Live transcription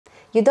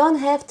You don't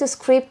have to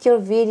script your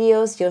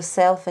videos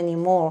yourself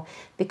anymore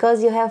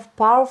because you have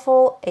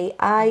powerful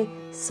AI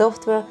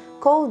software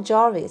called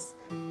Jarvis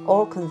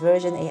or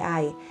Conversion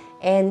AI.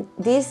 And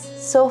this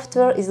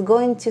software is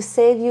going to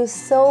save you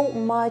so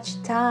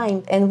much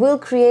time and will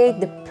create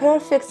the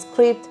perfect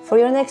script for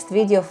your next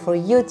video for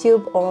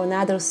YouTube or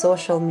another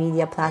social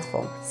media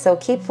platform. So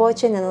keep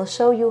watching and I'll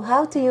show you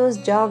how to use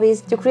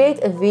Jarvis to create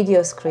a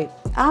video script.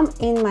 I'm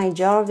in my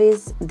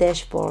Jarvis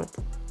dashboard.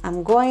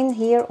 I'm going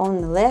here on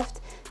the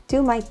left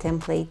to my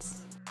templates.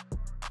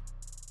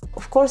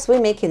 Of course,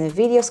 we're making a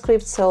video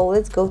script, so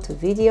let's go to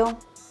video.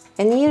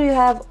 And here you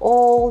have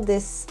all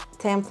these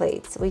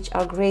templates, which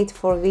are great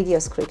for video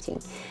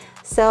scripting.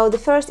 So the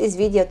first is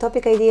video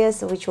topic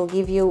ideas, which will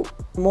give you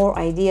more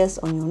ideas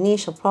on your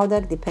niche or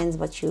product, depends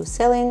what you're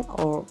selling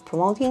or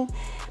promoting.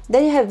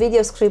 Then you have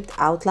video script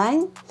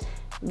outline,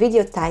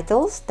 video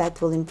titles, that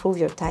will improve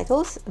your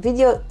titles,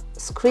 video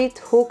script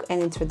hook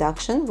and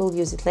introduction, we'll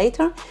use it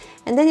later.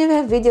 And then you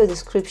have video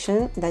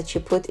description that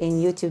you put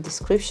in YouTube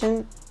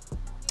description.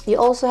 You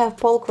also have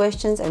poll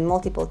questions and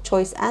multiple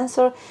choice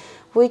answer,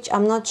 which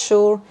I'm not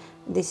sure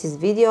this is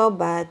video,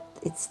 but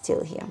it's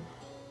still here.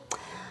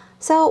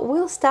 So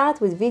we'll start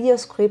with video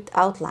script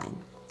outline.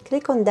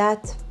 Click on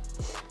that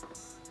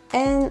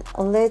and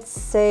let's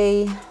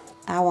say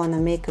I want to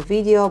make a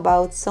video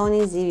about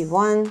Sony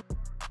ZV-1.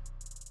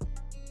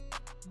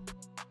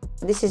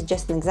 This is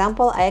just an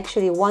example. I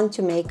actually want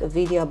to make a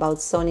video about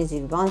Sony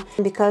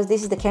ZV-1 because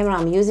this is the camera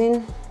I'm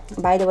using.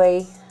 By the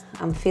way,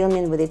 I'm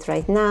filming with it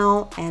right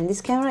now, and this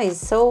camera is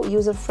so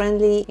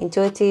user-friendly,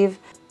 intuitive,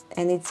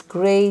 and it's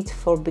great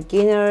for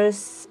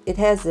beginners. It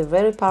has a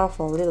very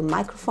powerful little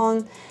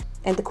microphone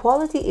and the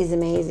quality is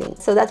amazing.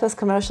 So that was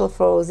commercial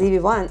for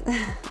ZV-1.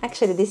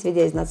 Actually, this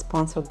video is not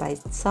sponsored by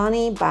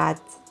Sony,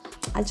 but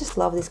I just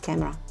love this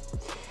camera.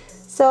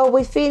 So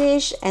we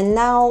finish, and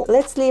now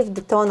let's leave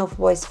the tone of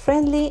voice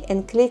friendly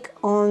and click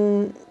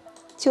on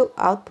two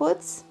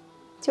outputs.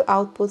 Two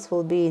outputs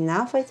will be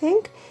enough, I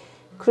think.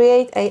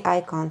 Create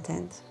AI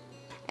content.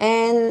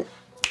 And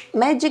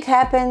magic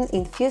happened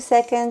in few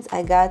seconds.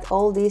 I got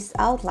all these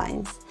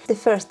outlines. The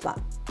first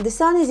one. The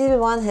Sony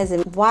ZV-1 has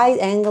a wide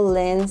angle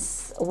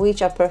lens,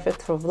 which are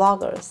perfect for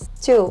vloggers.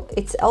 2.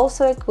 It's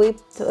also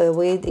equipped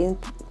with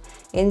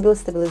inbuilt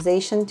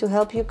stabilization to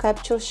help you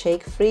capture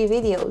shake-free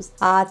videos.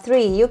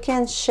 3. You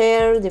can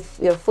share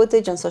your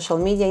footage on social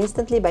media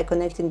instantly by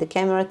connecting the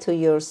camera to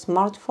your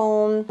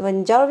smartphone.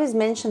 When Jarvis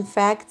mentioned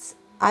facts,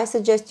 I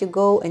suggest you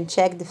go and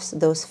check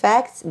those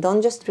facts.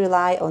 Don't just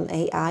rely on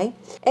AI.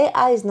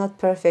 AI is not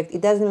perfect.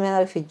 It doesn't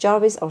matter if it's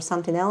Jarvis or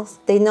something else.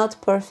 They're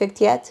not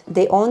perfect yet.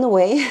 They're on the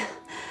way.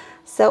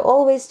 So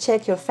always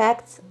check your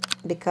facts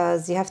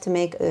because you have to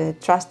make a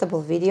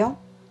trustable video.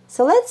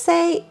 So let's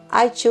say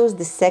I choose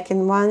the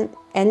second one.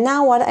 And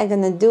now what I'm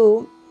gonna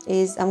do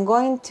is I'm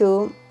going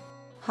to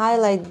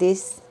highlight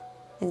this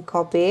and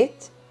copy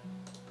it.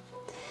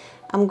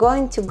 I'm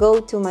going to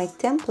go to my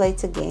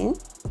templates again.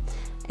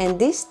 And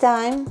this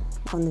time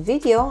on the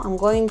video, I'm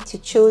going to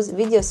choose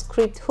video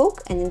script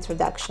hook and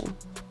introduction.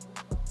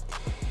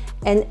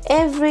 And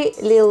every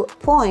little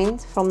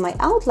point from my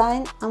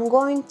outline, I'm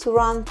going to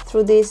run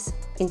through this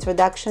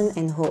introduction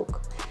and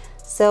hook.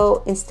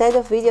 So instead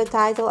of video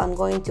title, I'm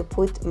going to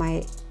put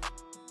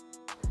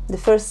the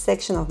first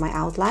section of my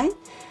outline.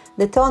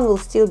 The tone will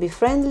still be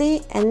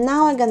friendly. And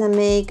now I'm gonna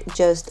make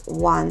just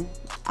one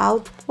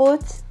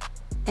output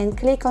and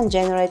click on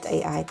generate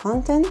AI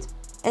content.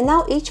 And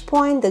now each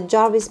point that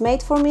Jarvis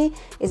made for me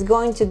is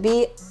going to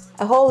be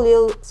a whole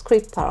little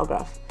script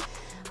paragraph.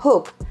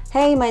 Hook.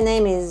 Hey, my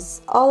name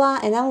is Ola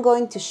and I'm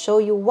going to show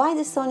you why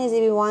the Sony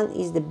ZV-1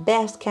 is the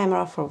best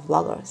camera for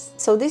vloggers.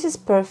 So this is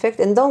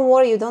perfect, and don't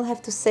worry, you don't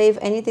have to save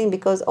anything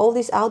because all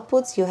these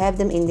outputs, you have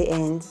them in the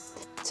end.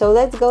 So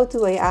let's go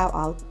to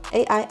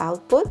AI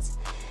outputs,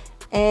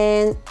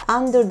 and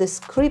under the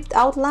script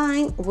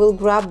outline, we'll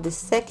grab the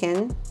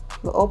second,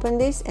 we'll open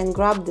this and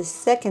grab the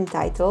second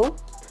title.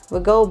 We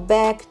go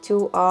back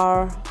to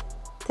our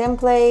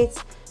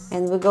templates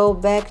and we go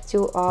back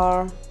to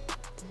our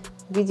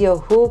video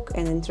hook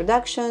and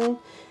introduction,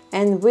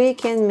 and we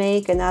can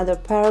make another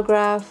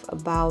paragraph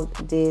about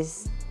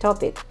this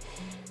topic.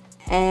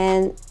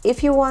 And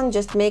if you want,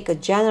 just make a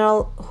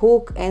general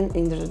hook and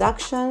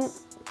introduction.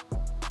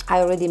 I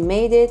already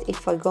made it.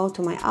 If I go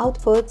to my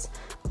outputs,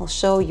 I'll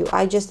show you.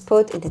 I just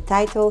put in the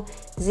title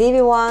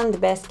ZV-1, the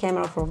best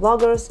camera for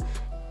vloggers,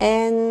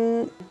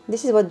 and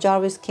this is what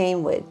Jarvis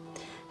came with.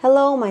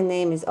 Hello, my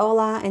name is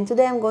Ola and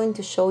today I'm going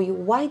to show you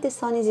why the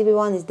Sony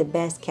ZV-1 is the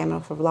best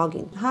camera for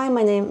vlogging. Hi,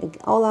 my name is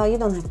Ola. You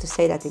don't have to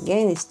say that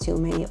again, it's too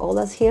many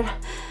Olas here.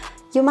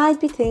 You might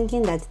be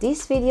thinking that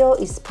this video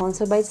is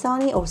sponsored by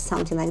Sony or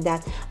something like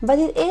that, but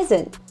it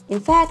isn't. In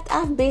fact,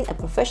 I've been a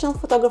professional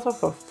photographer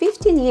for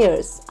 15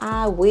 years.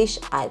 I wish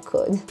I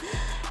could.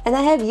 And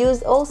I have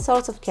used all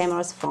sorts of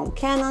cameras from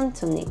Canon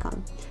to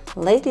Nikon.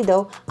 Lately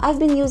though, I've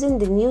been using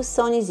the new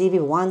Sony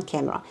ZV-1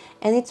 camera,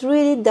 and it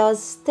really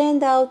does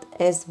stand out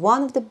as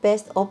one of the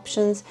best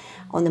options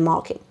on the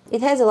market.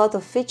 It has a lot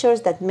of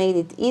features that made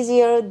it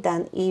easier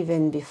than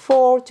even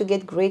before to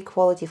get great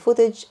quality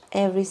footage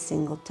every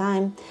single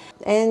time.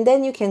 And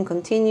then you can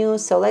continue,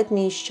 so let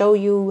me show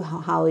you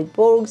how it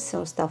works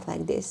or stuff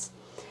like this.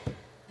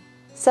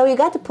 So you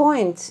got the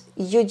point.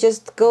 You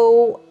just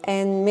go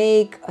and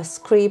make a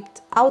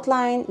script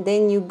outline,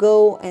 then you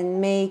go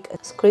and make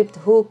a script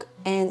hook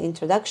and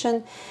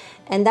introduction,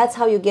 and that's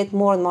how you get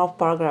more and more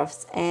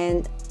paragraphs.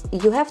 And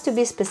you have to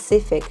be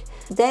specific.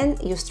 Then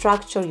you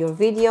structure your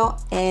video,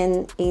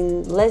 and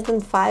in less than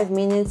 5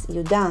 minutes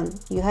you're done.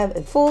 You have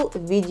a full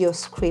video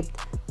script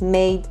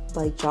made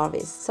by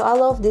Jarvis. So I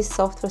love this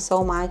software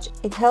so much.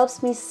 It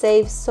helps me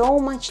save so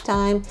much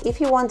time. If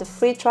you want a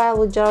free trial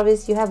with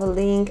Jarvis, you have a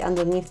link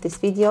underneath this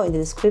video in the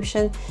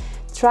description.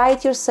 Try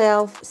it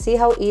yourself, see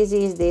how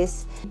easy is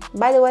this.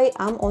 By the way,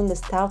 I'm on the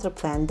starter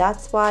plan.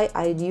 That's why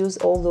I use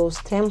all those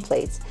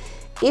templates.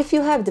 If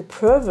you have the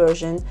Pro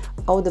version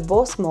or the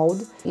boss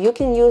mode, you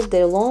can use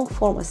their long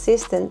form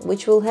assistant,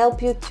 which will help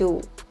you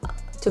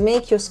to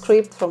make your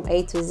script from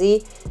A to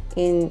Z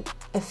in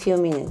a few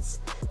minutes.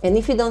 And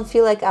if you don't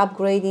feel like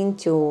upgrading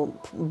to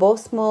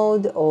boss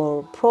mode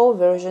or Pro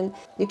version,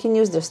 you can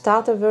use the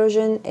starter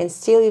version, and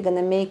still you're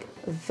gonna make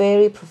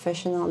very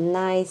professional,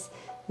 nice,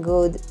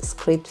 good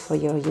script for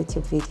your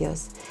YouTube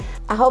videos.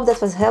 I hope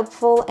that was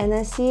helpful, and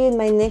I'll see you in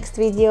my next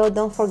video.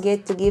 Don't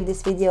forget to give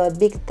this video a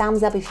big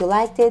thumbs up if you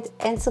liked it,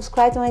 and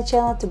subscribe to my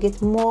channel to get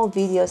more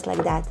videos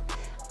like that.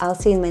 I'll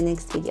see you in my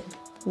next video.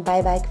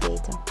 Bye bye,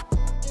 creator.